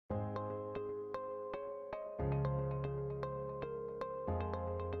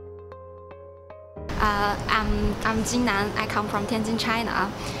I'm Jinnan. I come from Tianjin,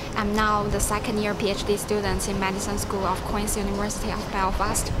 China. I'm now the second-year PhD student in Medicine School of Queen's University of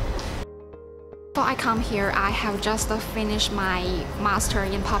Belfast. Before I come here, I have just finished my master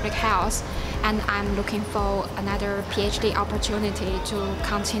in public health, and I'm looking for another PhD opportunity to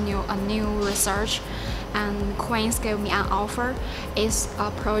continue a new research. And Queen's gave me an offer. It's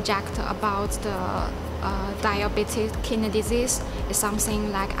a project about the diabetic kidney disease. It's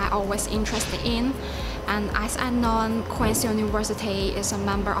something like I always interested in. And as I know, Queen's University is a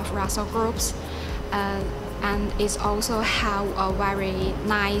member of Russell groups, and it also have a very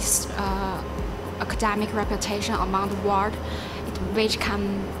nice academic reputation among the world, which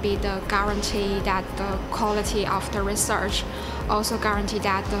can be the guarantee that the quality of the research, also guarantee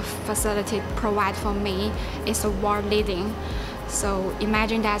that the facility provided for me is world leading. So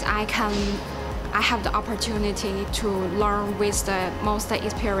imagine that I have the opportunity to learn with the most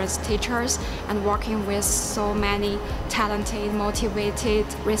experienced teachers and working with so many talented, motivated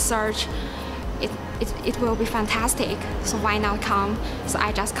research. It will be fantastic. So why not come? So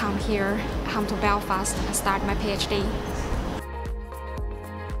I just come to Belfast and start my PhD.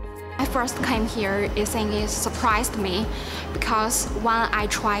 I first came here, I think it surprised me because when I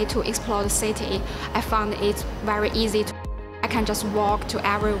tried to explore the city, I found it very easy I can just walk to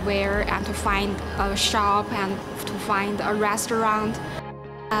everywhere and to find a shop and to find a restaurant.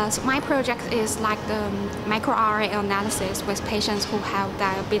 So my project is like the microRNA analysis with patients who have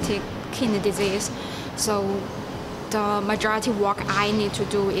diabetic kidney disease. So the majority work I need to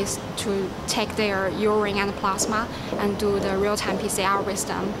do is to take their urine and plasma and do the real-time PCR with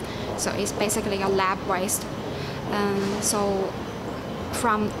them. So it's basically a lab-based. So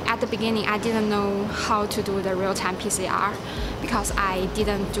at the beginning, I didn't know how to do the real-time PCR because I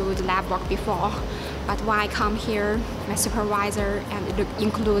didn't do the lab work before. But when I come here, my supervisor and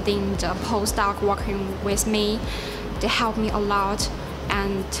including the postdoc working with me, they helped me a lot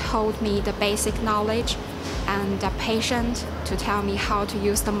and told me the basic knowledge and the patient to tell me how to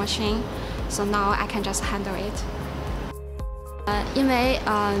use the machine. So now I can just handle it. 因为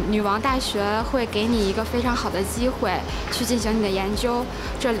女王大学会给你一个非常好的机会去进行你的研究，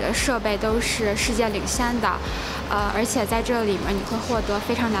这里的设备都是世界领先的，而且在这里面你会获得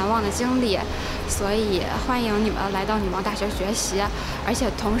非常难忘的经历，所以欢迎你们来到女王大学学习。而且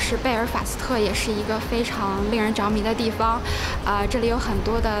同时，贝尔法斯特也是一个非常令人着迷的地方，这里有很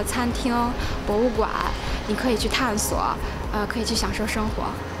多的餐厅、博物馆，你可以去探索，可以去享受生活。